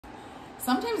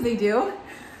Sometimes they do.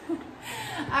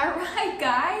 All right,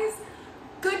 guys.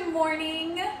 Good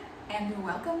morning and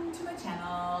welcome to my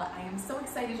channel. I am so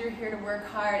excited you're here to work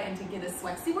hard and to get a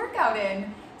SWEXY workout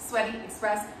in. Sweaty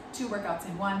Express, 2 workouts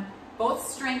in 1, both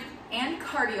strength and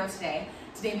cardio today.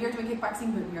 Today we are doing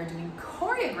kickboxing, but we are doing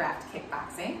choreographed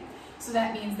kickboxing. So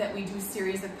that means that we do a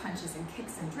series of punches and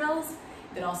kicks and drills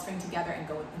that all string together and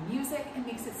go with the music. It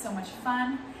makes it so much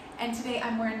fun. And today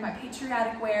I'm wearing my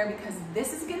patriotic wear because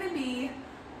this is gonna be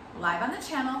live on the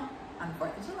channel on the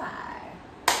 4th of July.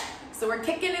 So we're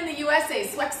kicking in the USA,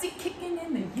 SWEXY kicking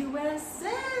in the USA.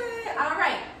 All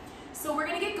right, so we're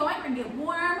gonna get going, we're gonna get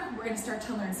warm. We're gonna start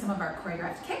to learn some of our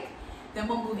choreographed kick. Then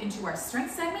we'll move into our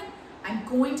strength segment. I'm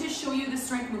going to show you the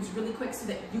strength moves really quick so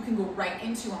that you can go right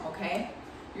into them, okay?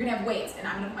 You're gonna have weights and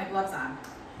I'm gonna put my gloves on.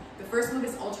 The first move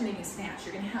is alternating snatch.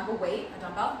 You're gonna have a weight, a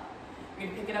dumbbell. You're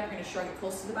gonna pick it up, you're gonna shrug it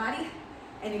close to the body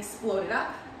and explode it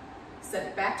up. Set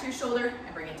it back to your shoulder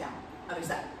and bring it down. Other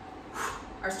side.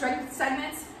 Our strength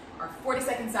segments are 40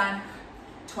 seconds on,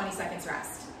 20 seconds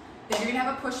rest. Then you're gonna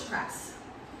have a push press.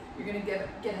 You're gonna get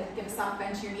a soft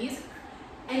bend to your knees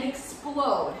and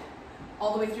explode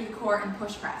all the way through the core and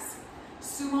push press.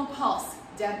 Sumo pulse,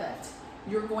 deadlift.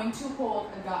 You're going to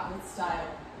hold a gauntlet style.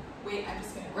 Wait, I'm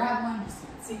just gonna grab one just so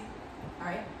you can see. All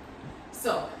right,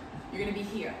 so you're gonna be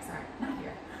here, sorry, not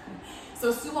here.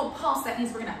 So sumo pulse, that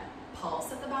means we're gonna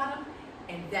pulse at the bottom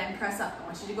and then press up. I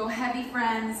want you to go heavy,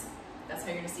 friends. That's how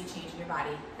you're gonna see change in your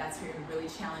body. That's how you're gonna really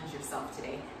challenge yourself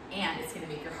today. And it's gonna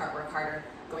make your heart work harder,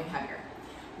 going heavier.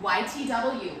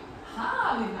 YTW,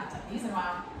 we've not done these in a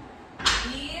while.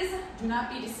 Please do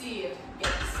not be deceived.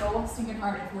 It's so stinking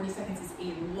hard and 40 seconds is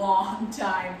a long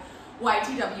time.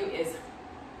 YTW is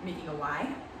making a Y,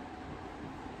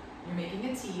 you're making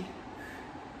a T,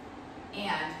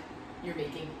 and you're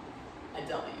making a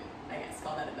W. I guess,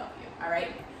 call that a W, all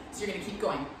right? So you're gonna keep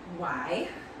going. Y,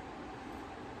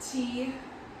 T,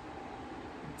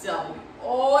 W.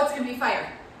 Oh, it's gonna be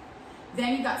fire.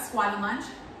 Then you got squat and lunge.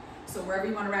 So wherever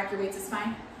you wanna rack your weights is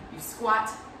fine. You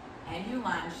squat and you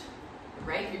lunge.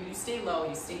 Right here, you stay low,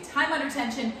 you stay time under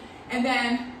tension, and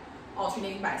then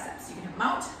alternating biceps. You can have them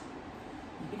out,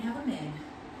 you can have them in.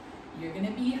 You're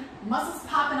gonna be muscles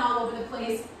popping all over the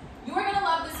place. You are gonna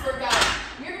love this workout.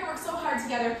 We're gonna work so hard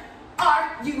together.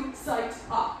 Are you psyched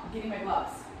up? I'm getting my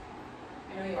gloves.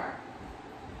 I know you are.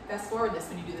 Fast forward this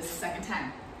when you do this a second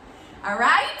time. All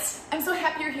right? I'm so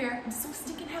happy you're here. I'm so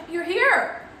stinking happy you're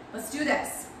here. Let's do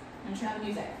this. I'm gonna turn on the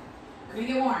music. We're gonna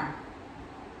get warm.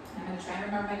 I'm gonna try and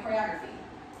remember my choreography.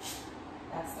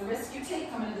 That's the risk you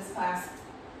take coming to this class.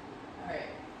 All right.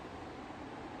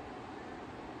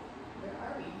 Where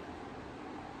are we?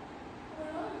 Where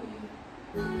are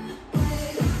we?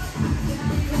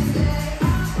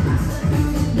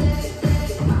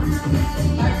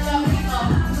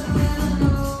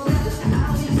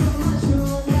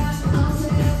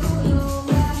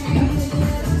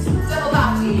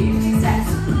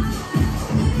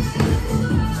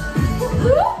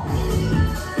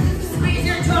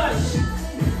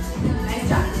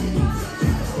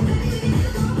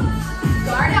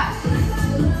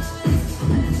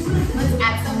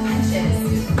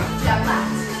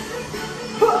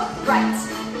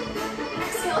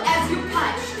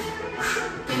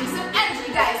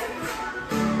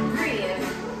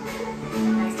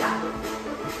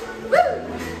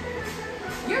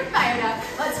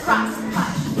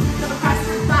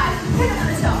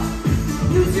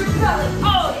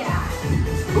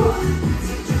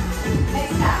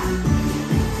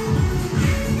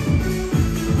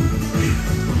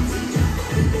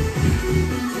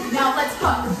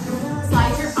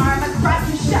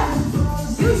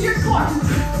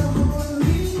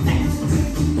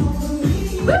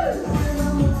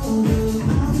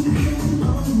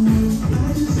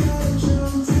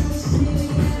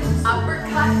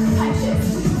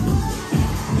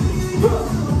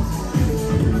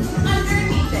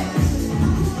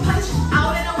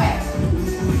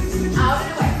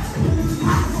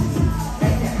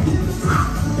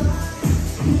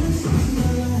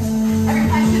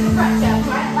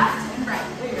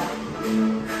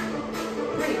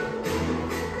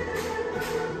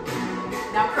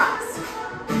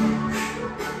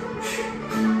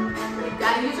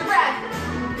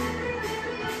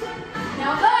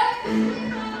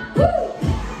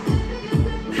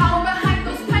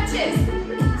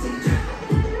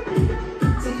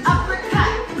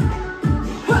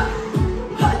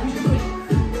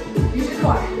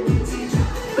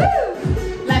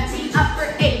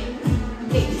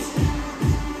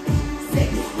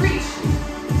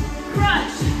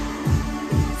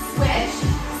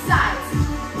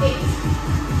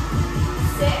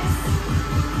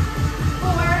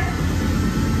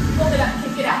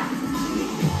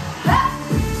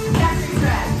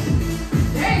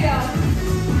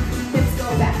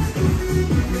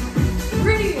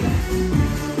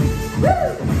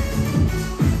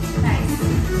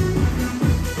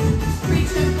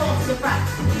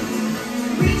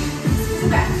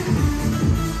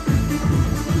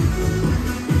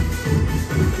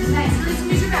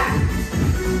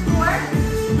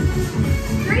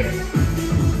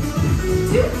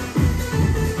 2.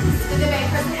 Spin the bag,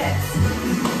 press the hips.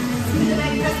 Spin the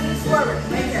bag, press the hips forward,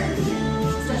 right here.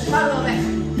 Stretch them out a little bit.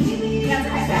 Hands are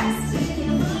high fast.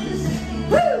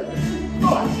 Woo!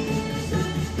 4,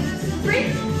 3,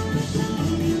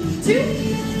 2.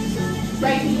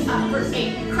 Right knee up for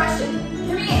 8. Crush it.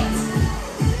 3, 8.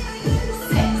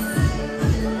 6,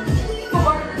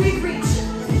 4, big reach.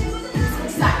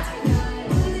 Switch sides.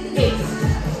 8,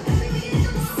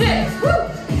 6, woo!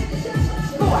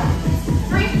 4,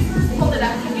 3, hold it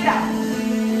up, kick it out.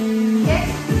 Kick,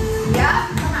 yep,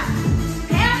 come on.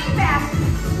 Hammy back.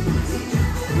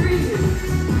 3,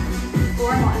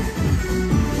 4 more.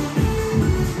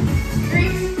 3,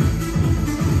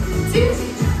 2,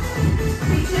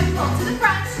 reach and pull to the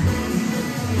front.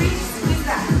 Reach, squeeze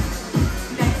back.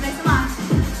 Neck nice and long.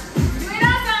 You're doing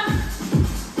awesome.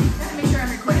 Gotta make sure I'm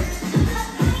recording.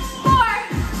 4.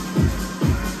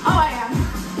 Oh, I am.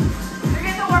 You're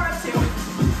getting the warm up too.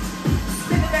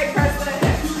 Spin the bag, press with a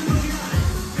hip.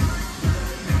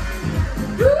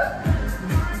 Woo!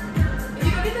 If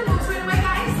you don't get the moves right away,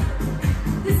 guys,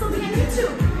 this will be on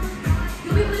YouTube.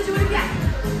 You'll be able to do it again.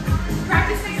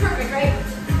 Practice makes perfect, right?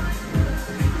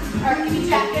 Alright, give me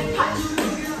jack and punch.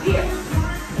 Here.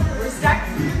 We're stuck.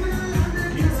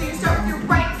 So you start with your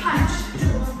right punch.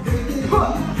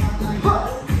 Hook. Hook.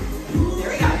 There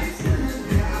we go.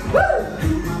 Woo!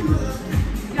 You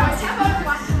can always tap out if you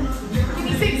want. Give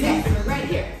me Zig Zag right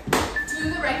here. Do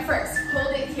the right first.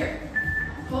 Hold it here.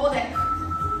 Hold it.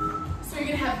 So you're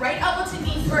going to have right elbow to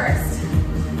knee first.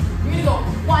 You're going to go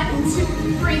 1, 2,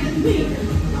 3, knee.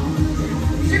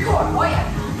 Use your core. Oh yeah.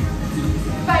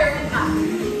 Fire it up.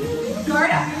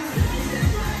 Guard up.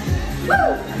 Woo!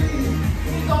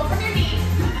 You go from your knee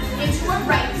into a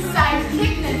right side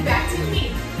kick, then back to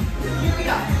knee. Here we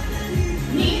go.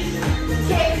 Knee,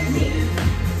 kick, knee.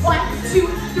 1, 2,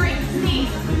 3, knee.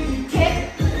 Kick,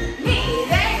 knee.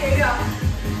 There you go.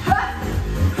 Huh,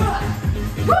 huh.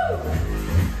 Woo!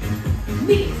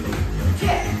 Knee,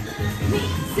 kick, knee.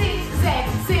 Zig, zag,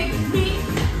 zig, knee.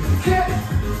 Kick,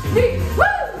 knee.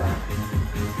 Woo!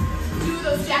 Do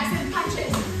those Jackson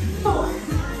punches. 4.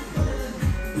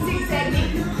 Zig zag knee.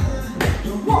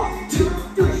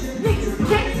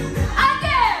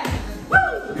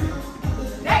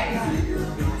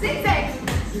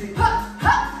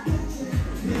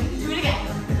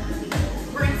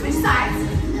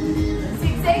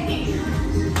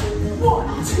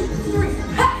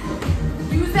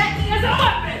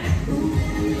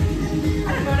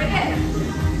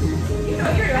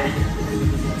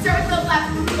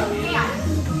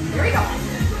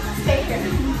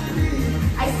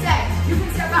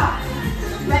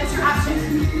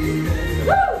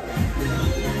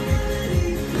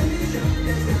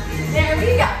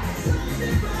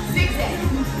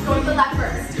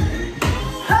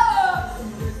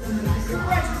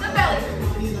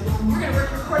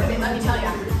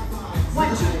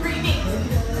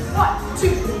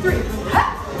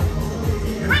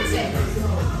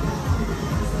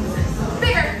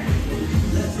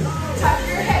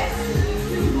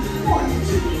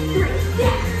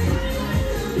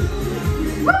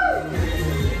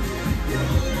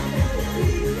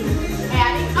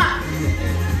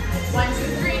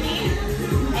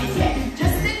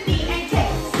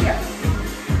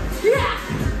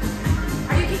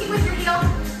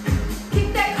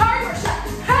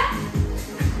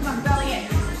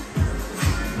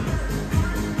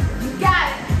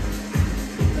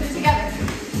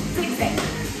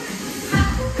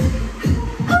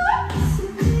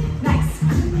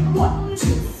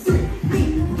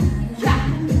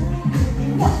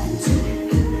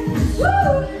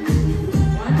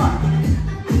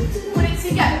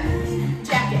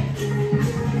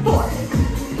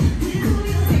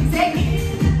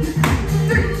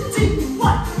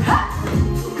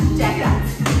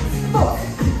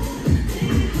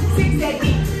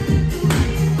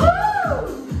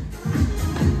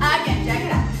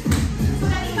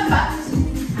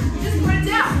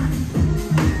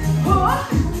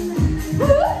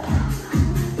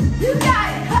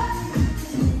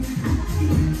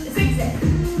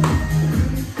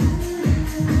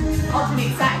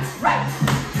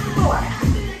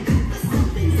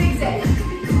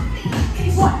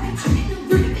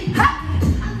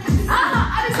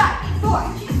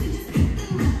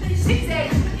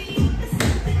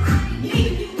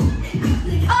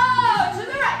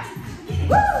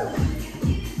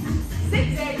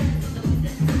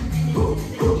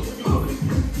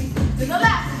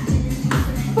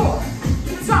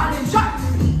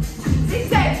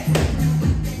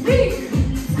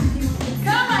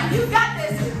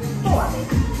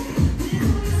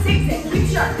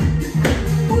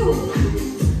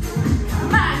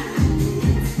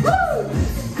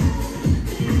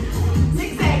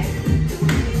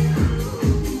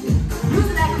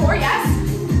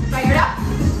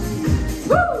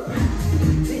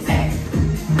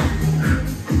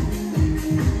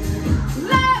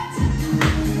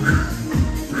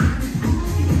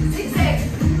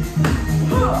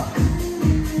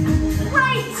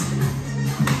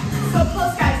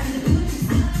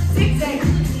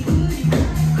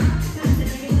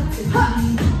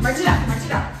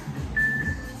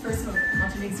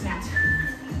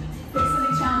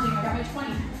 20.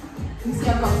 Let me see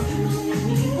how it goes.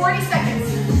 40 seconds.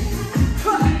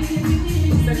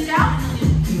 Stretch down.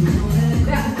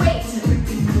 That weight.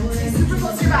 Stay super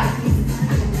close to your body.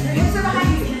 Your hips are behind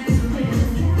you.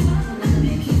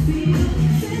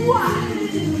 One.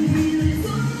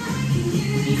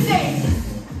 Be safe.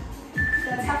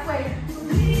 That's halfway.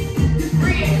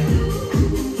 Breathe.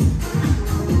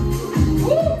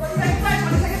 Woo! 20 seconds left.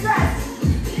 20 seconds rest.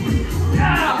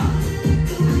 Yeah.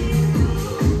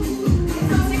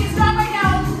 So take it strong right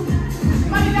now.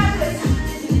 Come on, you got this.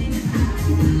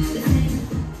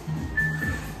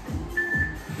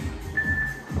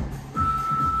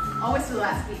 Always to the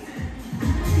last beat.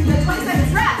 You got 20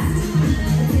 seconds rest.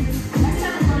 Next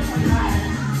time I'm going 25.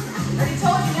 Already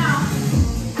told you now.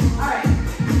 All right.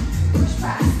 Push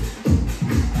press. I'm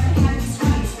gonna hang on these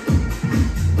 20s.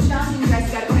 I'm challenging you guys.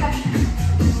 You gotta go heavy.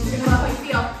 You're gonna love how you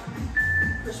feel.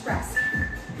 Push press.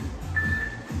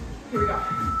 Here we go.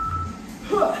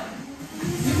 You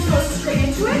can go straight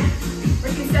into it, or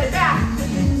you can set it back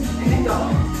and then go.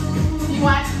 If you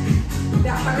want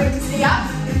that heart rate to stay up,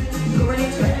 go right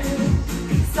into it.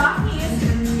 Soft knees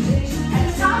at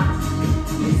the top.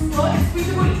 Slow and squeeze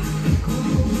the booty.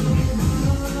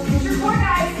 Use your core,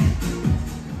 guys.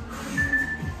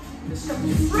 Just come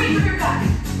straight with your gut.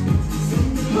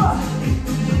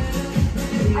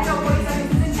 I know 40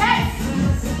 seconds is intense.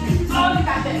 Oh, you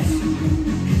got this.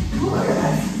 Look at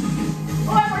that.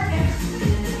 Oh, I'm working.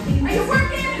 Are you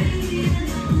working?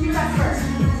 Do your best first.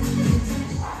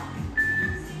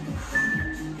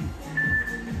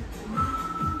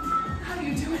 How are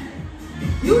you doing?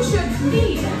 You should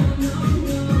need.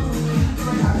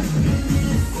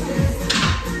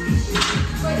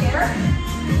 Right there.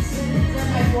 There's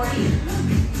my 40.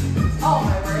 Oh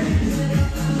my word.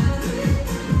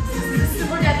 This is a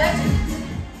super deadlift.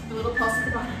 A little pulse at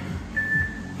the bottom.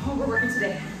 Oh, we're working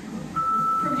today.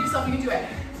 Prove to yourself you can do it.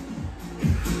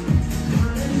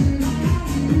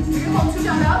 You're gonna hold 2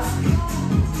 dumbbells.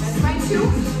 That's fine too.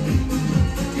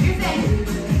 Do your thing.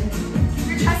 Keep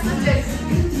your chest lifted.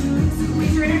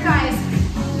 Squeeze your inner thighs.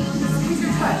 Squeeze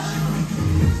your tush.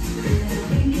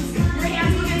 Your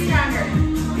hands will get stronger.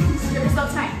 Give yourself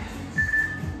time.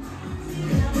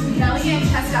 Belly in,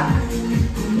 chest up.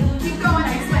 Keep going.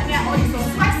 Are you sweating yet? Oh, you're so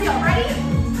SWEXY already?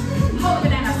 Hold the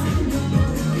bananas.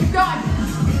 Keep going.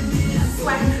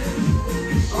 Sweat.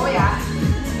 Oh yeah.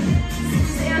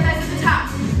 Just the inner thighs at the top.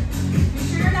 Make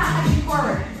sure you're not hunching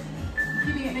forward.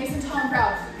 Keeping it nice and tall and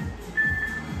proud.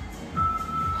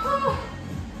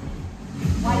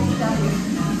 YTW.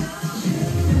 Oh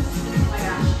my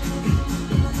gosh.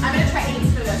 I'm gonna try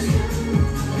 8s for this. This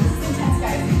is intense,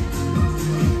 guys.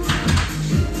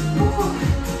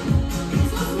 I'm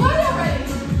so sweaty already.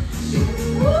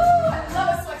 Woo! I love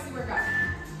a SWEXY workout.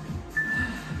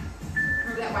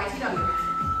 Remember that YTW.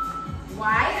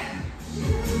 Y,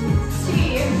 T,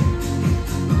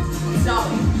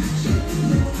 W.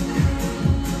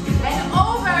 And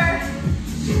over.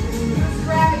 Use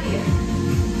gravity.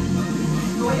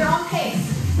 Go at your own pace.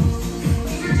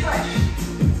 Use your touch.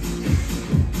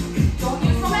 Don't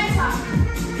use momentum.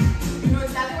 You know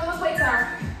exactly where those weights are.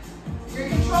 You're in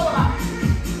control of them.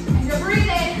 And you're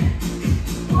breathing.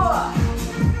 Whoa.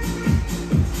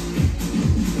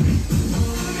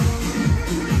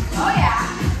 Oh yeah.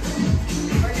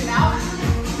 Working out.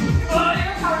 Oh,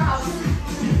 you're a powerhouse.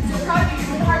 So proud of you. You're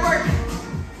doing the hard work.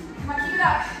 Come on, keep it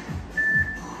up.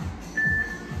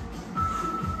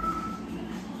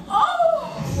 Oh!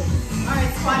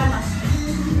 Alright, squat and lunge.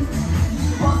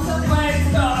 Hold some legs,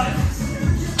 guys.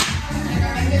 I'm gonna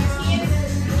grab my 15s.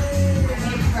 I'm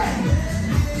gonna be ready.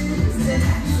 This is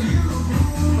intense.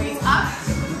 Weights up.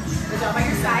 Go down by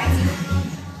your sides.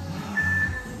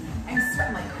 I'm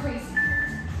sweating like crazy.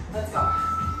 Let's go.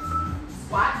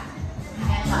 Squat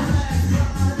and lunge.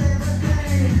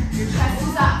 Your chest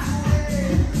is up.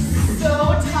 So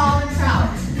tall and proud.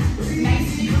 Nice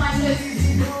deep lunges.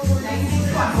 Nice deep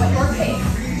squat. Go at your pace.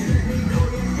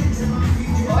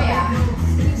 Oh yeah.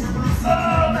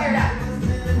 Oh, fired up.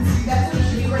 That's what you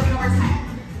should be working overtime.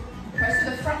 Press to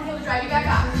the front heel to drive you back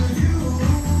up.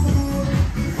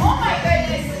 Oh my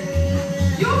goodness.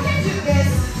 You can do this.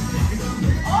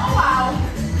 Oh wow.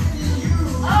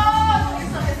 Oh, tell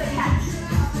yourself yes I can.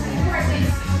 I can do hard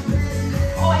things.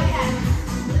 Oh, I can.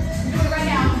 I'm doing it right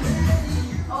now.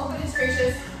 Oh goodness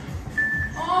gracious.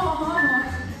 Oh,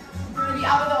 I'm gonna be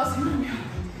out of those. I'm gonna be out.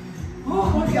 Oh, I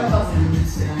want to be out of those.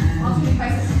 Alternate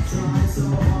biceps.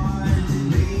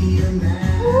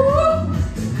 Woo!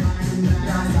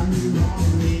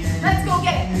 Let's go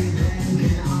get it.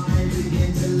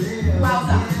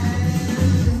 Wowza.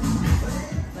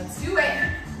 Let's do it.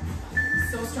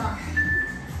 So strong.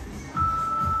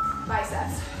 Biceps.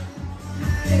 biceps.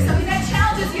 Pick something that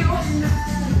challenges you.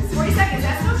 It's 40 seconds,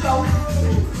 that's no joke.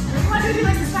 If you want to do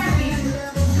like this time with me,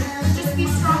 just be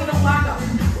strong and don't lock up.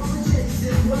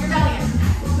 Pull your belly in.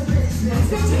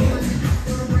 15.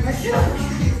 You're killing me.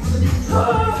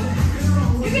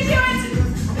 You can do it.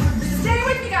 Stay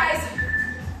with me, guys.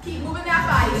 Keep moving that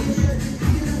body.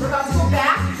 We're about to go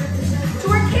back to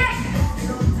our kick.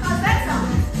 How's that sound?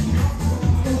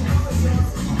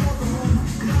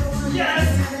 Yes.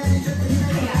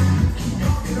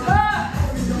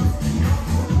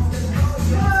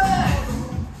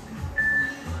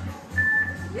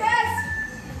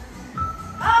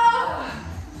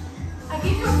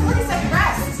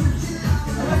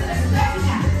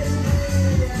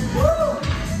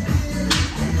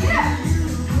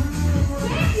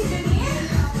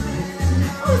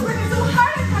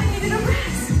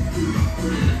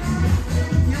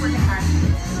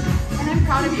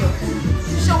 Proud of you.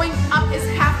 Showing up is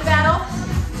half the battle.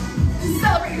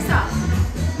 Celebrate yourself.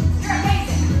 You're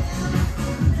amazing.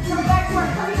 We're back to our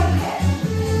cardio kick.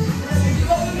 Let's do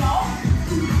what we know,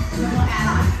 and then we'll add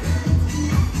on.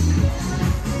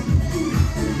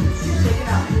 Shake it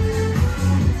up.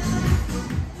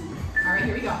 All right,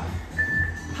 here we go.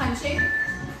 Punching.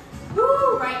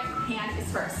 Woo, right hand is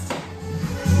first.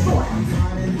 4.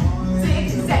 Zig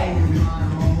Zag.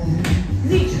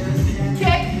 Knee.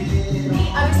 Kick. Knee,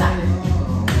 other side.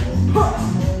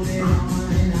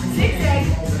 Zig Zag.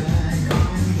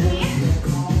 Knee.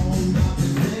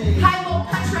 High low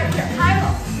punch right here. High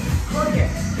low. Over here.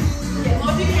 Get low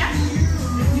if you can.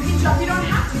 You can jump, you don't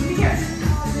have to. You can here.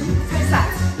 Switch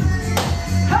sides.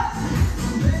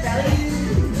 Belly.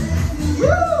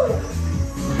 Woo!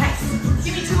 Nice.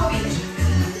 Give me 2 of each.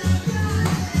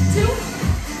 2.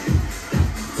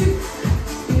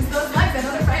 Use those legs, I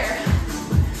know they're fire.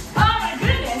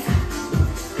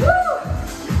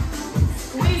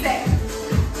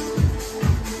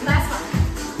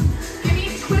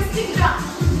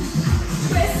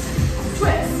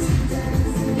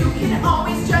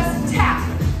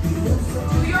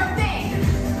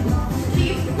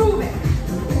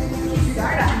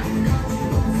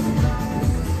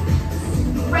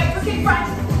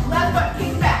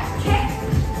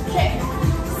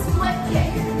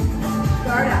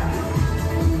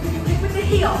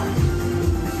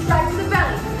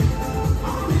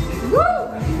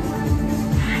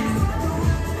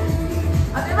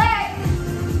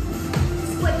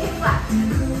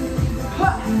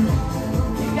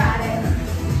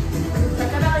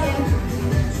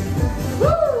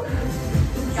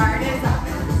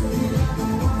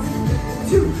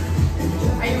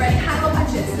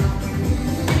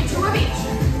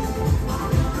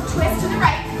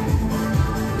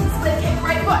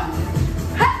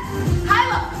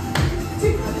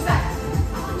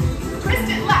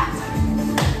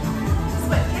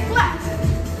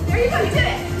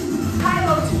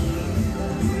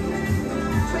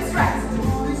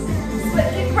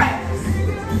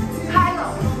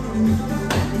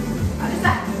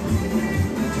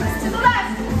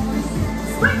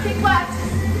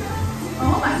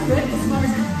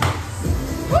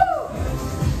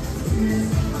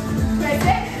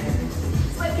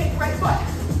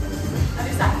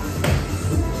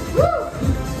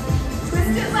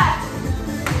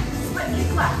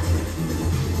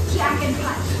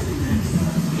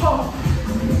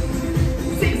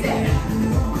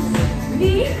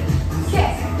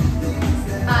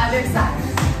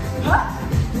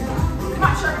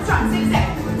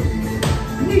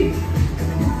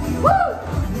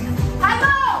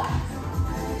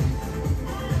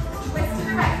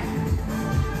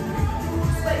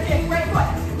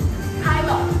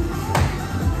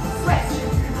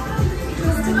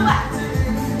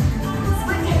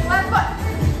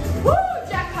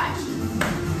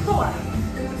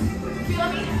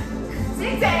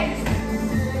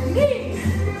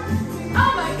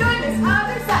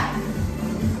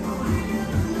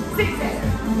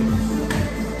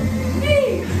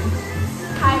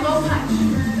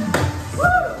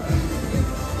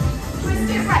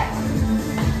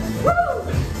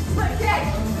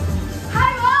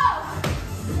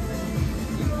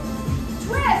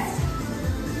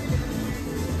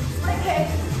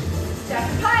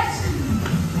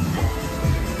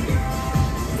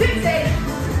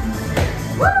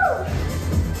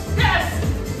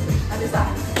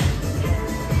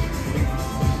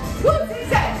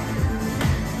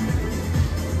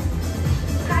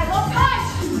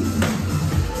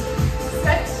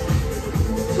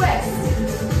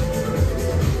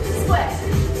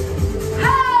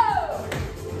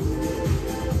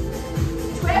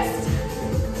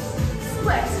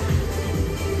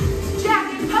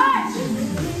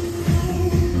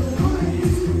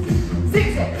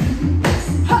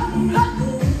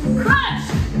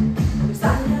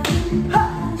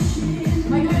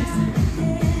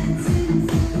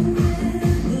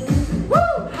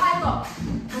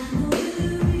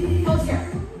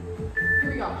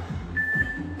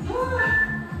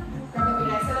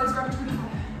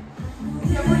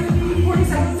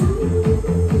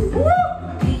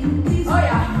 Oh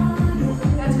yeah,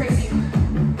 that's crazy.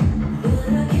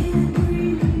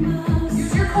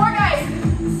 Use your core, guys.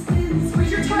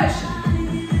 Squeeze your tush.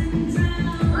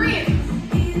 Breathe.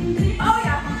 Oh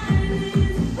yeah.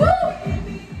 Woo!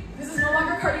 This is no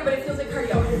longer cardio, but it feels like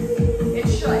cardio. It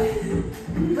should.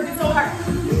 Working so hard.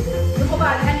 Your whole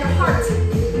body and your heart.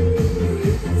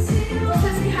 Both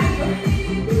hands behind you.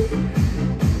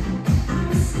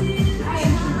 I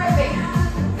am dripping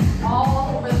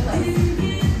all over the place.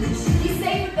 Be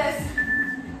safe with this.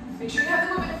 Make sure you have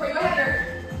the movement before you go ahead here.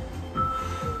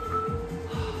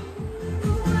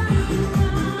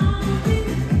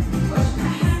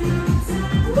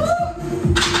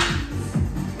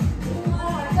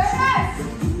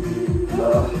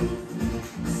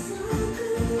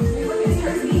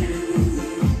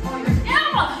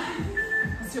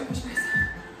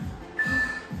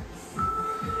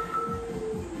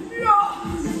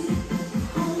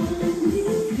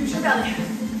 Belly.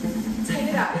 Tighten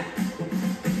it out.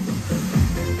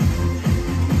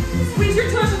 Squeeze your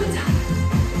toes to the top.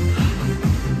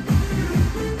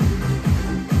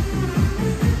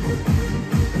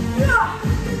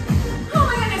 Oh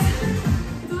my goodness.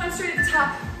 Get the line straight at the top.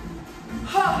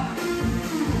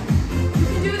 You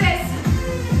can do this.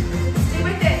 Stay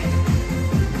with it.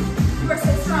 You are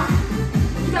so strong.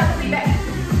 You gotta believe it.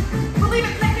 Believe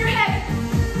it. Plant your head.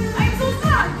 I am so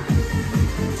strong.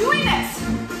 Doing this.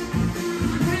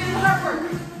 Hard work.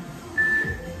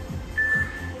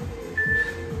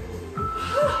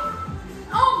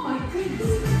 Oh my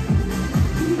goodness.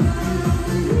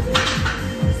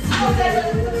 Oh, deadlift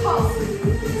with the pulse.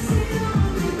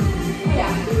 Oh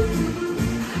yeah.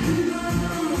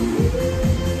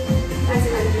 That's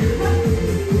good.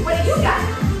 What do you got?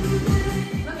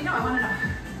 Let me know, I want to know.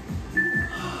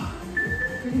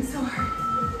 Breathing so hard.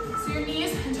 So your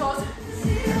knees and toes are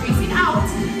facing out.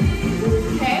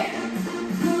 Okay?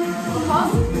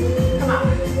 Pulse. Come on.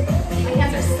 My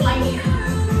hands are slimy.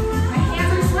 My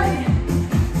hands are sweating.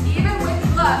 Even with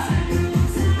gloves.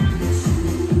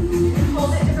 You can hold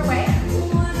it a different way.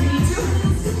 You need to.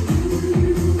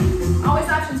 Always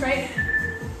options, right?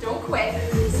 Don't quit.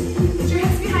 Get your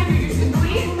hips behind you. You're just going to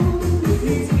bleed. You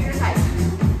need to get your thighs.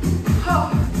 Oh.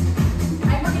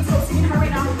 I'm working so singing hard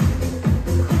right now.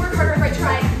 Could work harder if I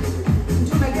tried. I'm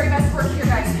doing my very best work here,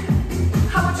 guys.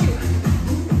 How about you?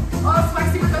 Oh,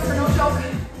 SWEXY workouts are no joke.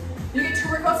 You get 2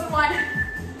 workouts in one,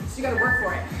 so you gotta work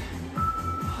for it.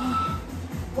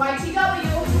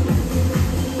 YTW.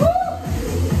 Woo!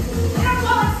 Get up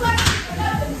low and flex.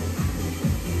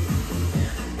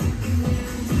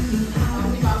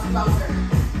 Bouncer.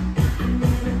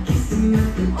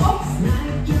 Oh.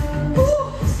 Woo!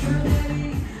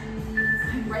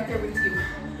 I'm right there with you.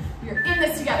 We are in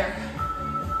this together.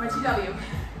 YTW.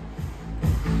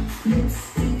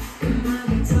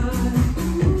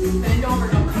 Bend over,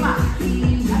 no, come on. I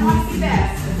don't want to see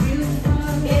this.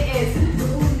 It is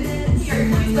here,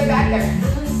 please way back there.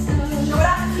 Show it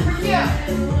up, super cute.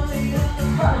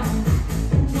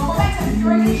 No momentum,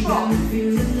 you're in control.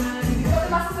 Think about the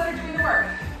muscles that are doing the work.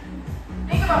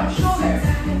 Think about it, shoulders.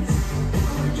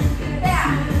 Back.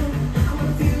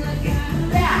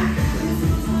 Back.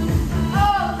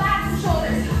 Oh, lats and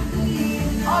shoulders.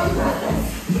 Oh, you got this.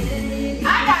 I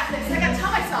got this, I gotta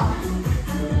tell myself.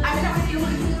 I'm in it with you.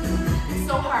 It's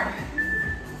so hard.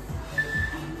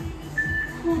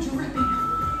 Oh, dripping.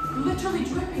 Literally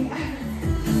dripping.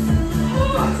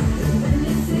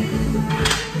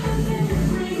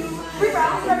 Three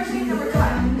rounds of everything and we're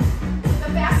done. The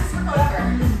fastest workout ever.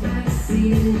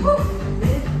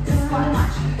 Just squat and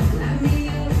lunge.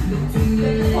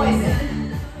 Like poison.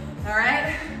 Alright?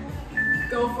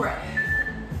 Go for it.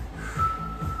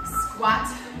 Squat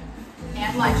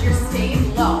and lunge. You're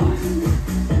staying low.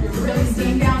 You're really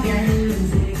staying down here.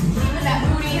 Keeping that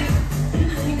booty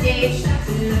engaged.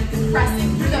 Pressing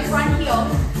through the front heel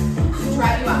to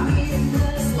drive you up.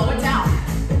 Slow it down.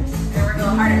 Here, work a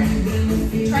little harder.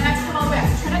 Try not to come all the way up.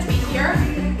 Try not to be here.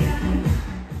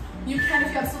 You can if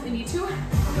you absolutely need to,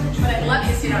 but I'd love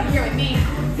you to sit down here with me.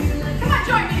 Come on,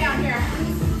 join me down here.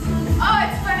 Oh,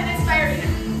 it's fun and inspiring.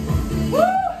 Woo!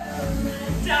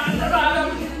 Down at the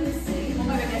bottom. Oh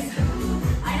my goodness.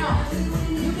 I know.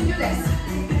 You can do this.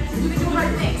 You can do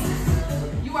hard things.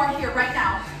 You are here right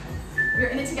now. We're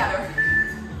in it together.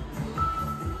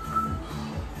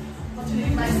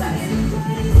 Alternating biceps.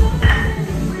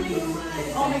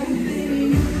 Oh my goodness.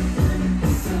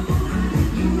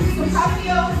 So proud of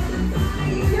you.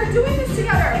 You're doing this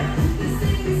together.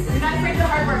 You're not afraid of the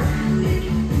hard work.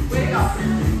 Way to go.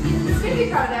 Just gonna be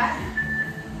proud of that.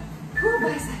 Ooh,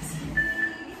 biceps.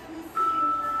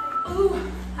 Ooh,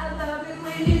 I love it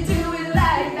when you do it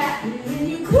like that.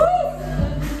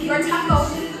 Woo! You are tough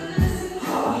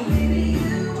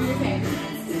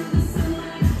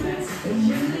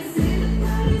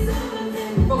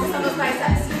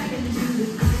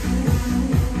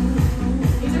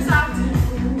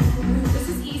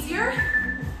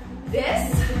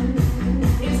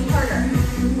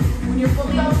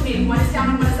rotating. One is down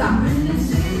and one is up.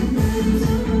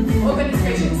 Oh, goodness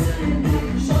gracious.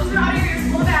 Shoulders are out of your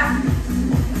ears. Pull back.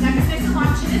 Neck is nice and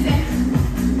long. Chin is in.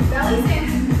 Belly's in.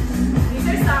 Knees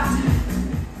are soft.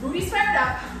 Booty's fired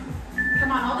up.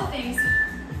 Come on, all the things.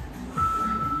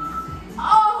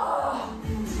 Oh!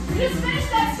 We just finished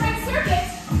that strength circuit.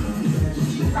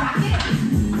 You rock it.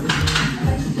 I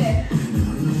bet you did.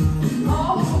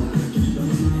 Oh!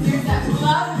 Here's that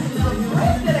lovely little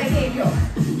grip that I gave you.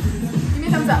 Give me a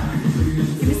thumbs up.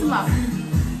 Give me some love.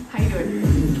 How you doing?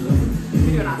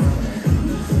 You're doing awesome.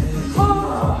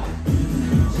 Oh!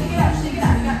 Shake it out, shake it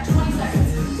out. You got 20 seconds.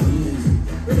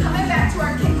 We're coming back to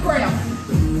our kick choreo.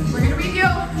 We're going to review.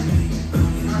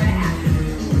 And we're going to add.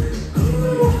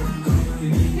 Ooh.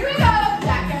 Here we go.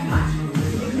 Back and punch.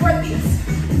 Ignore these.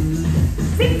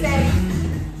 Zig Zag.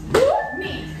 Woo.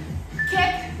 Knee.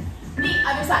 Kick. Knee.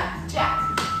 Other side. Jab.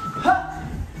 Huh.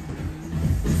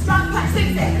 Strong punch. Zig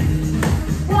Zag.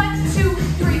 1, 2,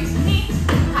 3. Knee.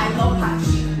 High, low punch.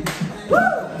 Woo.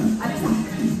 Other side.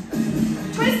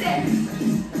 Twist it.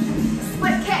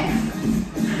 Split kick.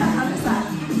 Other side.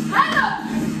 High, low.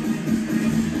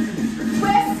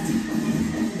 Twist.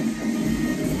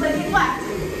 Split kick left.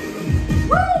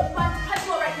 Woo! Punch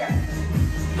low right here.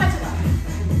 Punch it low.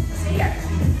 Stay here.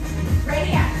 Right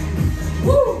hand.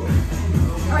 Woo!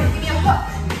 All right, give me a hook.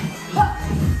 Hook.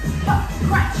 Hook.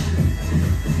 Crunch.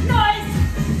 Nice.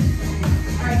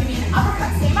 All right, give me an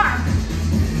uppercut. Same arm.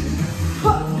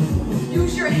 Hook.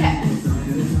 Use your hip.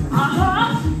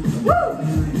 Woo!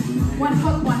 One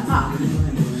hook, one up.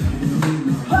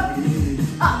 Hook.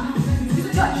 Up. Use a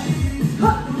touch.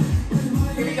 Hook.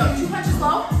 Here we go. 2 punches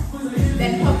low.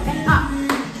 Then hook and up.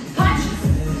 Punch.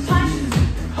 Punch.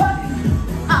 Hook.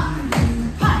 Up.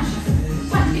 Punch.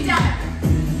 Punch. Get down there.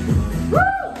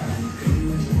 Woo!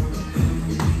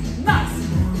 Nice.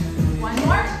 One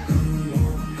more.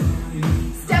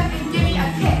 Step and give me a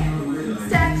kick.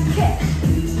 Step, kick.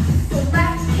 Go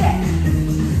left, kick.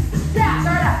 Yeah,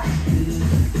 guard up.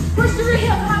 Push through your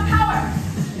heel. Come on, power.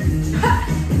 Ha.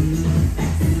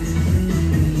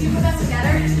 You put that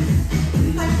together.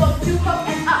 Punch low, 2 hook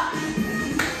and up.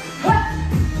 Hook,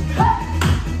 hook.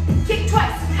 Kick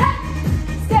twice. Head,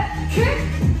 step, kick.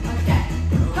 Again.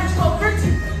 Punch low for 2.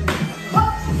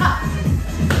 Hook, up.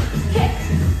 Kick.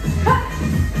 Hook.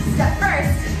 Step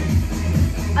first.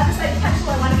 Other side punch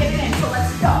low. I want to get it in, so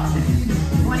let's go. I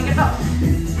want to get both.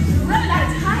 We're running out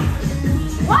of time.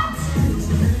 What?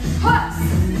 Hooks.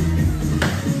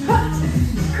 Hook.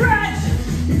 Crunch.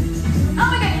 Oh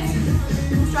my goodness.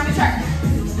 Strong and sharp.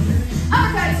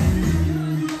 Uppercut.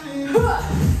 Hook.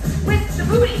 With the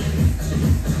booty.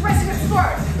 Press your hips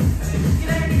forward. Get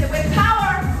underneath it with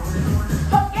power.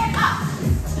 Hook and up.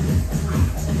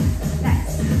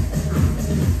 Next.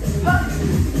 Hook.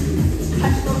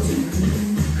 Punch low 2.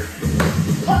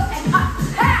 Hook and up.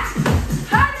 Ha!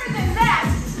 Harder than that.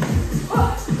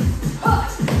 Hook. Hook.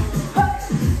 Hook.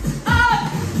 Up.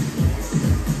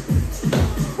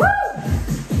 Woo!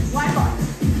 One more.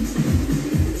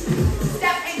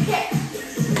 Step and kick.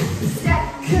 Step,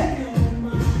 kick.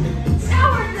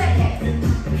 Power to the kick.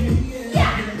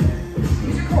 Yeah.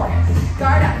 Use your core.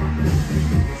 Guard up.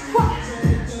 Hook.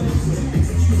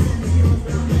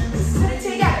 Put it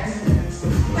together.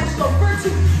 Punch low for 2.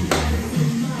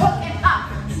 Hook and up.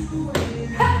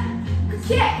 Ha.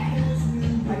 Kick.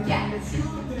 Again.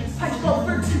 Punch low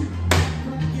for 2.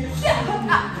 Yeah. Hook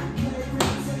up.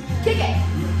 Kick it.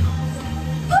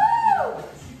 Woo!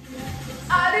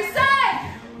 Other side.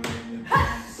 Ha.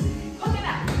 Hook it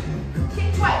up. Kick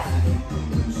twice.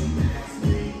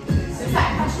 Other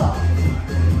side. Punch low.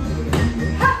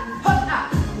 Ha. Hook up.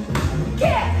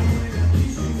 Kick.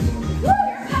 Woo!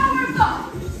 You're powerful.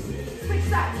 Switch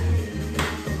sides.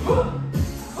 Hook.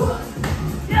 Hook.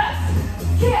 Yes.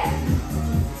 Kick.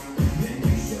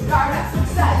 Guard up.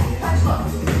 Switch sides. Punch low.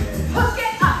 Hook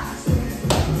it up.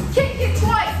 Kick it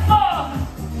twice. Oh.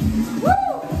 Woo!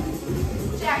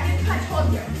 Jack and punch. Hold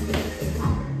here.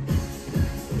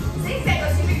 Zig Zag.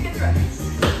 Let's see if we can get through it.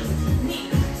 Knee.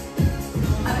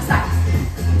 Other side.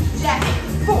 Jack.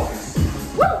 4.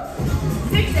 Woo!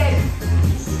 Zig Zag.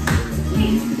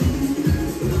 Knee.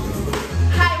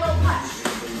 High low punch.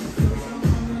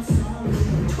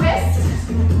 Twist.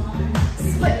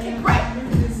 Split kick right.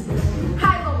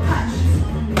 High low punch.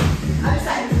 Other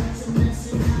side.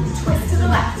 Twist to the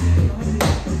left.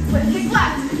 Split kick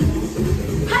left.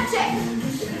 Punch it.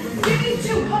 Give me 2.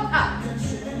 Hook up.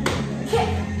 Kick.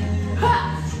 Hook.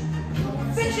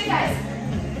 Finish it, guys.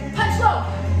 Punch low.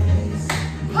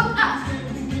 Hook up.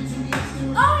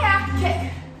 Oh yeah. Kick.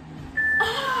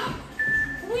 Ah,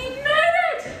 we made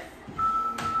it.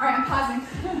 All right, I'm pausing.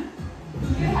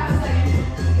 You have a second.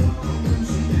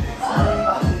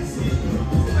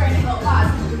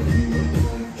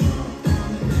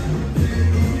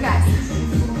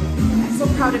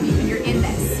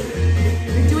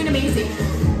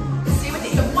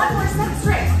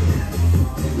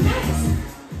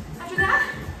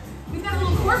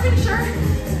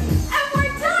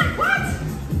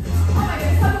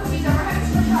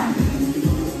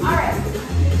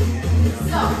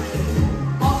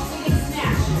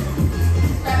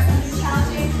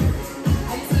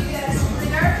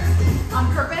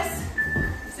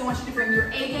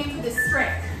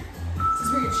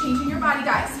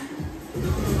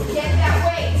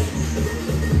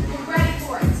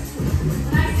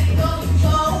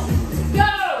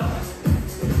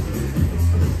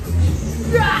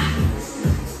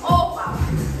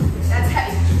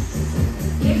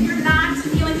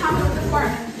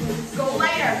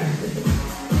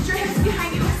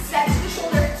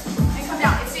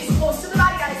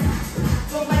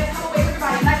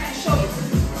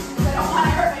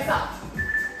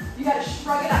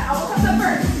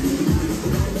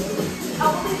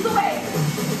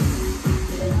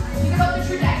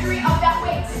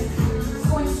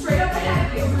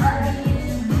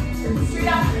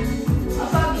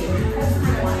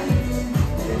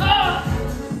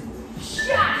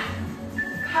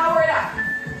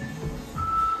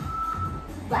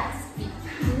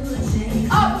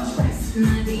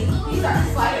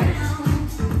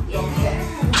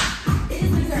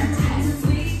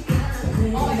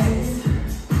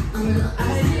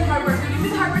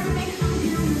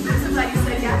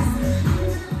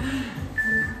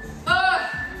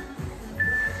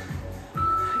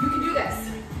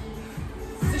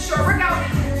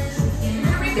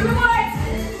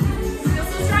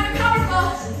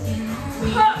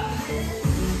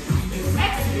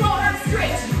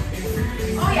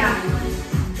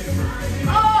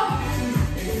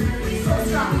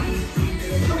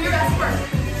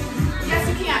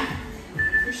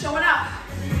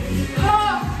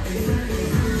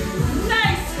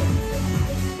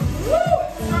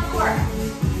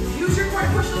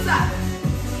 heels up.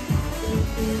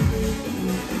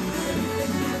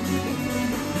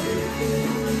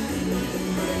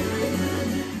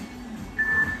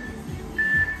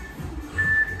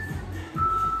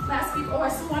 Last beat. Oh, I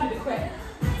still wanted to quit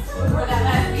before that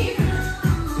last beat.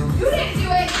 You didn't do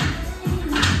it.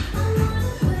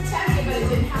 Tempted, but it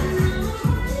didn't happen.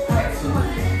 All right, 2 more.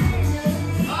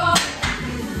 Oh.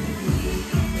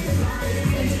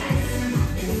 Intense.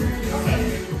 Okay.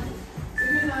 So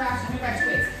here's another option. I'm going back to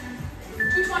weights.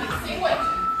 220. Same weight.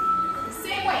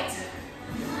 Same weight.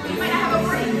 But you might not have a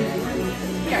break.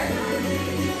 Here.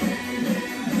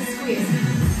 Squeeze.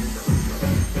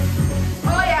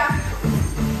 Oh yeah.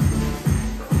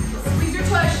 Squeeze your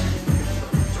tush.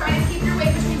 Try and keep your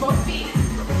weight between both feet.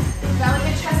 Belly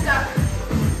and chest up.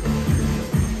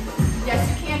 Yes,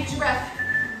 you can. Use your breath.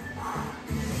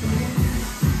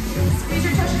 Squeeze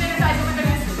your tush and inner thighs. Oh my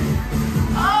goodness.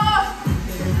 Oh!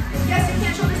 Yes, you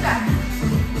can. Shoulders back.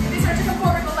 Maybe start to come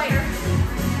forward, go lighter.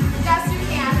 Yes, you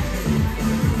can.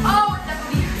 Oh, work that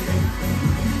booty.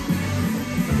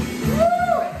 Woo!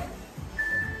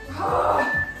 Oh,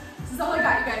 this is all I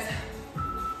got, you guys.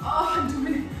 Oh, I'm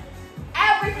doing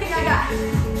everything I got.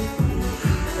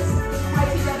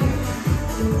 ITW.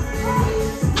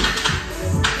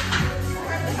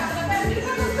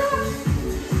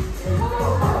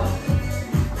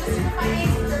 Listen to my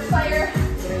knees, third player.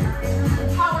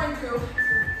 Powering through.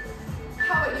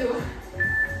 How about you?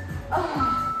 Oh,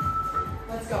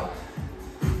 let's go.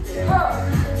 Oh.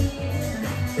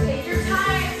 Take your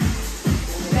time.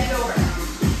 Bend over.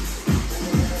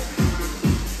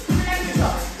 Connect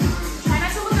yourself. Try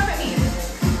not to look up at me.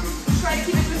 Try to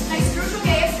keep it to a nice neutral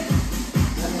gaze.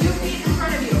 A few feet in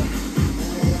front of you.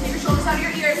 Take your shoulders out of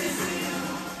your ears.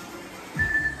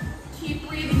 Keep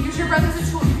breathing. Use your breath as a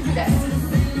tool. You can do this.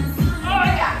 Oh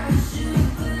yeah.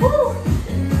 Woo.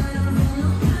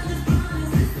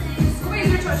 Squeeze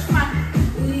your tush. Come on.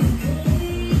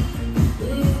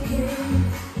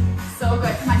 So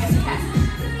good. Come on. Yes, you can.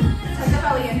 Tuck the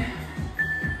belly in.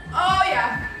 Oh yeah.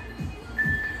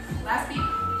 Last beat.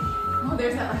 Oh,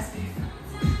 there's that last beat.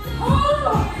 Oh!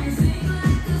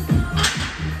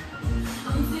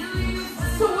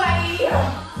 Sweaty!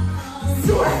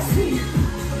 Sweaty!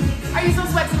 Are you so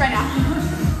sweaty right now?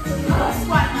 Oh,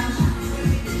 squat lunge.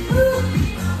 Woo.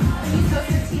 I need those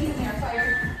 15s in there, fire.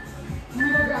 Oh my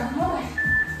God, oh my.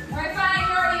 All right, fine,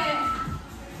 you're already in it.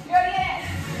 You're already in it.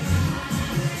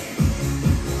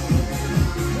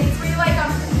 Weights where you like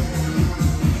them.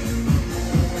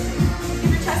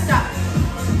 Keep your chest up.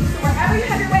 So wherever you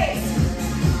have your weights,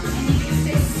 and you need to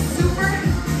stay super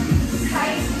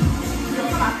tight.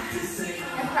 Come on.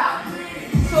 And proud.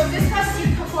 So if this presses you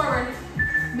to come forward,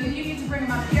 maybe you need to bring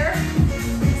them up here.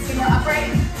 Stay more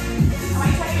upright. I want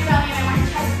you tucking your belly and I want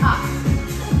your chest up.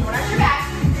 Don't arch your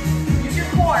back. Use your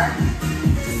core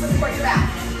to support your back.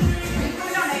 When you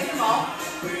come down, negative ball.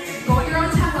 Go at your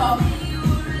own tempo.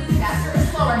 Faster or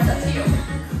slower, it's up to you.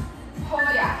 Oh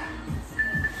yeah.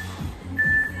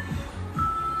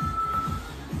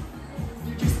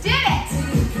 You just did it!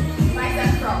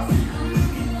 Bicep curls.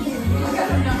 Look at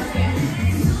the numbers in.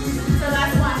 So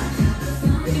last one.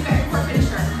 You got your core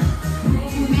finisher.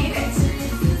 You made it.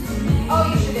 Oh,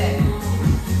 you sure did.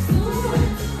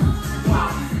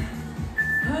 Wow.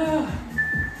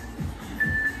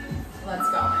 Let's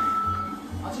go.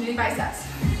 Alternating biceps.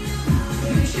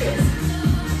 You choose.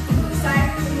 This side,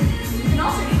 you can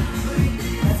alternate.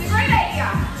 That's a great idea.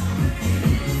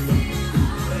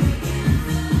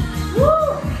 Woo!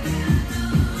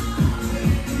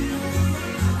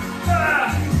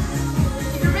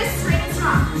 Keep your wrists straight and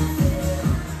strong.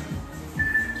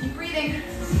 Keep breathing.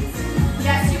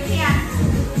 Yes, you can.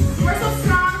 We're so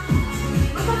strong.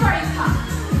 Look how far you've come.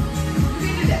 You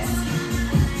can do this.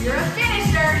 You're a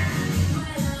finisher.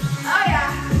 Oh yeah.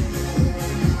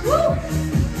 Woo!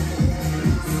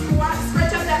 Squat,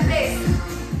 stretch up that base.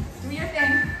 Do your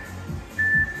thing.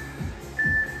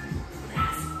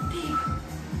 Last beat.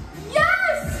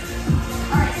 Yes!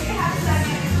 All right, take a half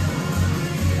second.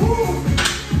 Woo!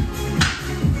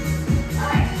 All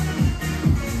right.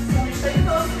 So I'm going to show you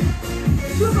those.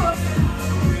 2 of those.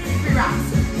 3 rounds.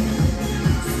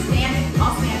 Standing,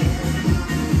 all standing.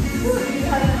 Woo, you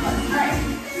got it. All right.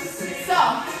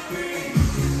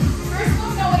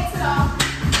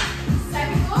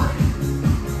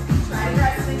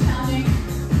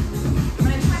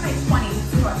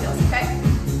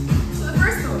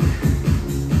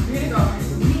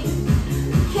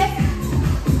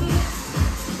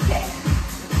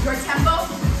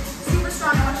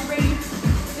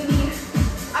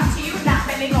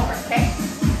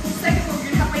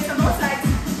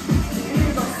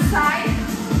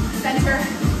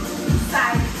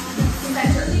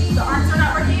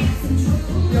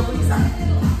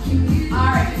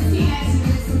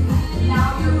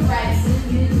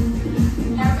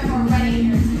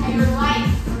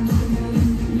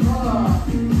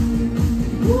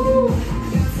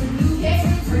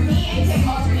 kick,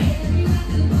 alternate.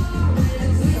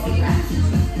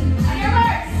 On your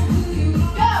marks.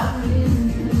 Go.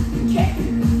 Kick.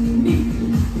 Knee.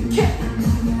 Kick.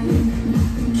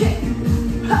 Kick.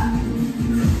 Huh.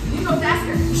 You can go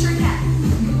faster. You sure can.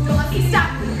 Don't let me stop.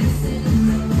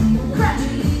 Crunch.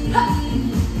 Huh.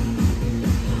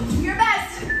 Do your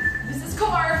best. This is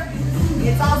core.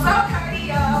 It's also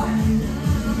cardio.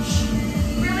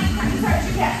 Really crunch as hard as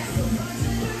you can.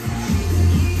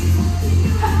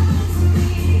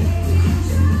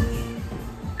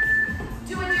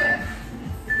 Do it.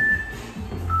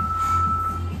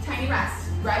 Tiny rest.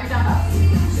 Grab your dumbbell.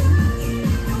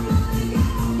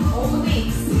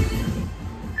 Obliques.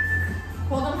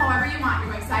 Hold them however you want.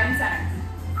 You're going side and center.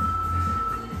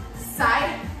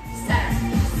 Side, center,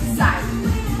 side.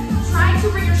 Trying to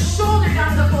bring your shoulder down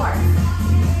to the floor.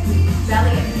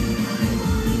 Belly in.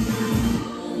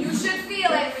 You should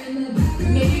feel it.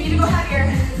 Maybe you need to go heavier.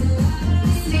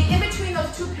 Stay in between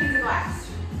those two panes of glass.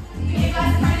 Pane of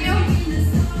glass in front of you.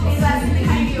 Pane of glass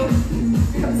behind you.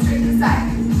 You're coming straight to the side.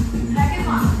 Back and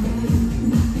long.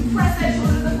 Press that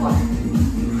shoulder to the floor.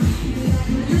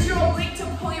 Use your oblique to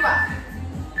pull you up.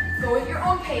 Go at your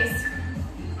own pace.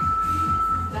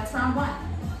 That's round one.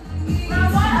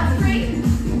 Round one of 3.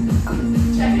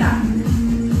 Check it out.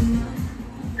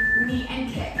 Knee and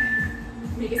kick.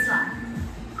 Make it strong.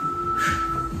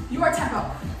 Your tempo.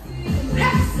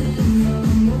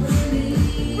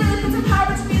 Really put some power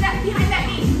behind that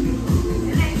knee.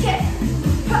 And then kick.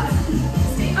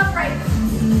 Stay upright.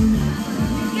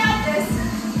 You got this.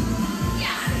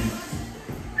 Yeah.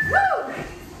 Woo!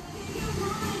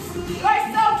 You are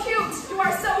so cute. You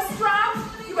are so strong.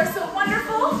 You are so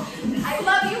wonderful. I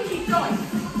love you. Keep going.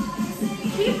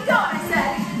 Keep going, I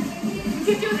said. You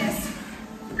can do this.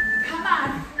 Come on.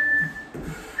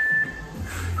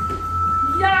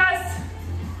 Yes.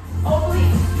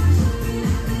 Oblique.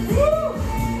 Woo!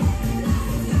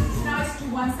 Now let's do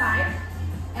one side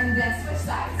and then switch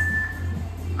sides.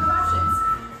 You have options.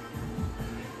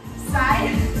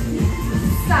 Side,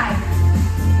 side,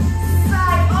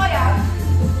 side. Oh yeah.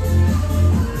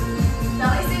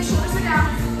 Belly's in, shoulders are down.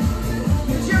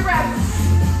 Use your breath.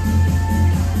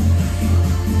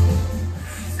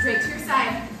 Straight to your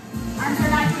side. Arms are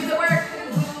not doing the work.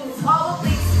 It's all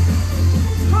obliques.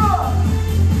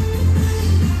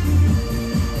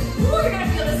 Ooh, you're gonna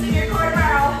feel this in your core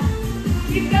tomorrow.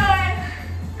 Keep going.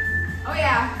 Oh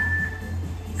yeah.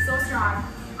 So strong.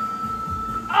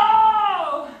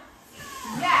 Oh!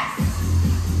 Yes.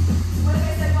 What if I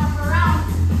said one more round?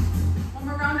 One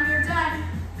more round and you're done.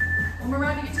 One more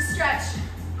round you get to stretch.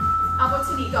 Elbow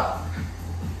to knee, go.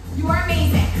 You are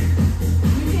amazing.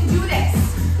 You can do this.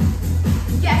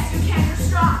 Yes, you can. You're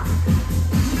strong.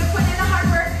 You've been putting in the hard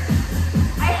work.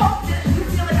 I hope that you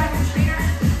feel like I'm your trainer. I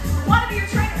want to be your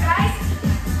trainer, guys.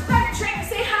 If I'm your trainer,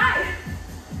 say hi.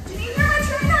 Janine, you're my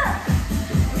trainer.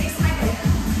 It makes my day.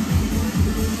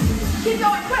 Keep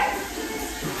going, quick.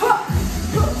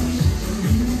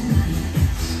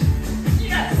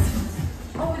 Yes.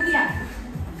 Over the end.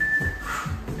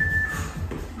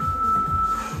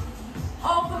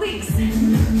 Obliques.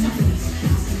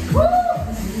 Woo!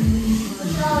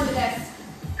 You're all into this.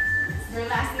 It's the very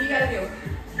last thing you gotta do.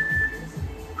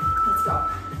 Let's go.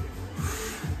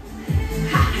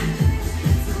 Ha.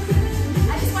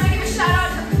 I just want to give a shout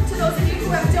out to those of you who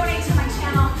have donated to my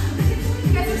channel.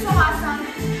 You guys are so awesome.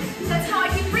 That's how I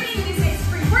keep bringing you these nice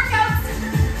free workouts.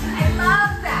 I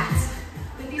love that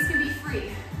these can be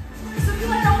free. So if you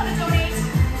want to know how to donate,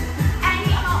 any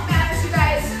amount matters, you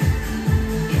guys.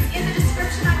 It's in the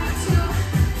description on YouTube.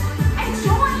 And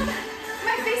join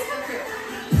my Facebook group.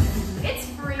 It's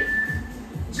free.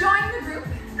 Join the group.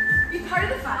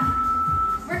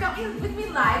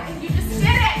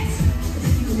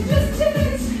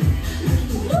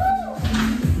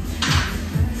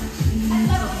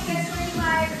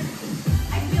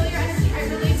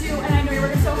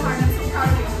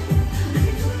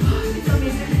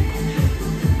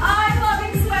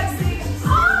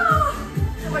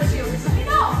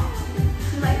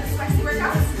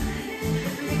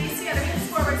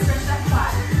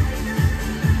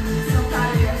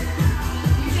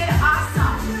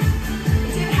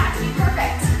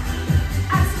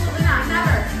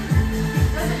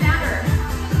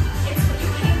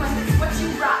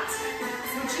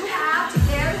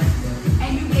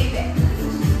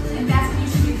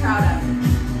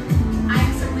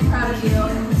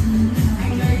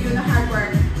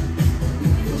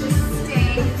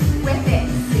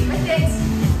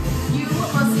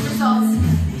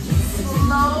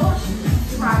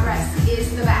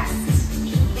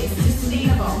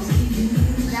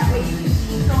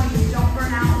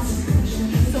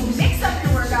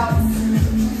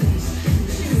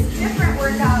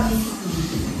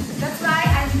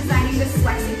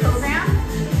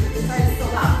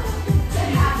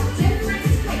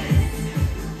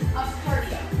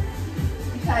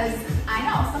 I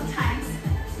know, sometimes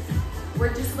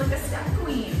we're just like a step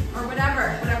queen or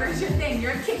whatever is your thing.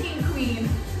 You're a kicking queen.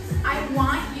 I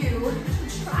want you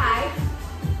to try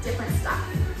different stuff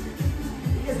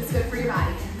because it's good for your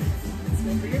body. It's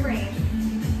good for your brain.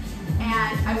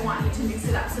 And I want you to mix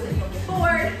it up so that you don't get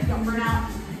bored, you don't burn out.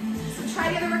 So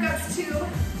try the other workouts too.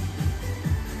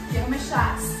 Give them a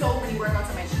shot. So many workouts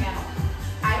on my channel.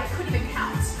 I couldn't even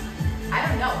count. I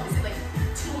don't know. Is it like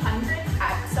 200?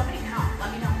 Somebody count.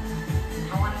 Let me know.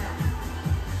 I want to know.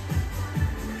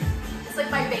 It's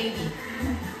like my baby.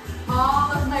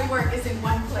 All of my work is in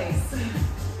one place.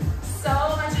 So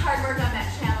much hard work on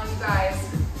that channel, you guys.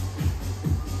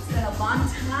 It's been a long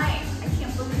time. I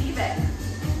can't believe it.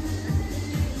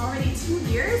 Already 2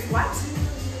 years? What?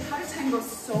 How does time go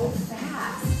so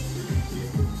fast?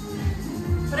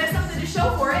 But I have something to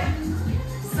show for it.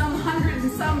 Some 100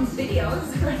 and some videos,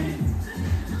 right?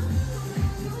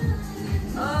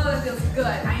 Oh, that feels good.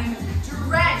 I am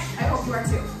drenched. I hope you are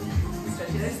too.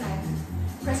 Stretch the other side.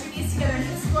 Press your knees together and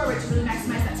hips forward to really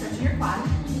maximize that stretch in your quad.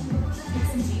 Take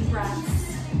some deep breaths.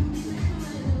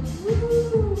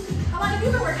 Woo. How long have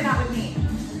you been working out with me?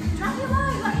 Drop me a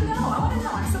line. Let me know. I want to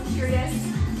know. I'm so curious.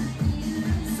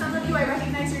 Some of you, I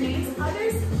recognize your names.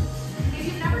 Others, maybe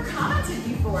you've never commented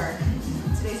before.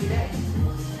 Today's your day.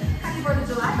 Happy 4th of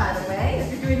July, by the way,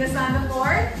 if you're doing this on the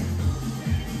 4th.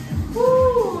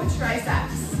 Woo,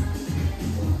 triceps.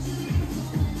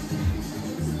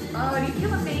 Oh, do you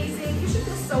feel amazing? You should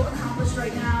feel so accomplished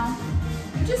right now.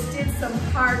 You just did some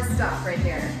hard stuff right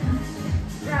there.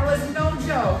 That was no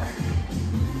joke.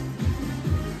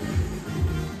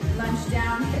 Lunge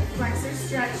down, hip flexor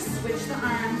stretch, switch the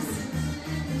arms.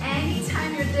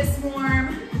 Anytime you're this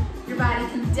warm, your body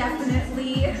can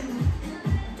definitely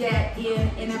get in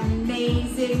an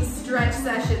amazing stretch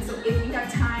session. So if you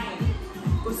have time,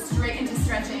 go straight into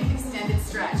stretching, extended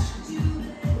stretch.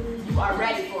 You are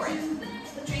ready for it.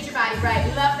 Treat your body right.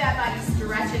 Love that body.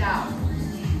 Stretch it out.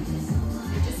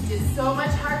 It just did so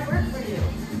much hard work for you.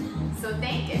 So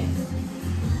thank it.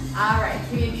 All right,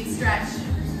 give me a deep stretch.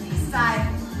 Deep side.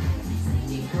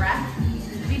 Deep breath.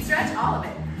 Deep stretch, all of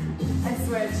it. And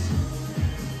switch.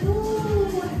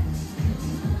 Ooh.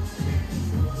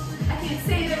 I can't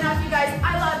say it enough, you guys.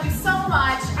 I love you so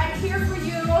much. I'm here for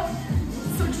you.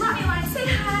 So drop me a line, say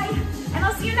hi, and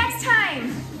I'll see you next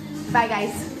time. Bye,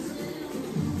 guys.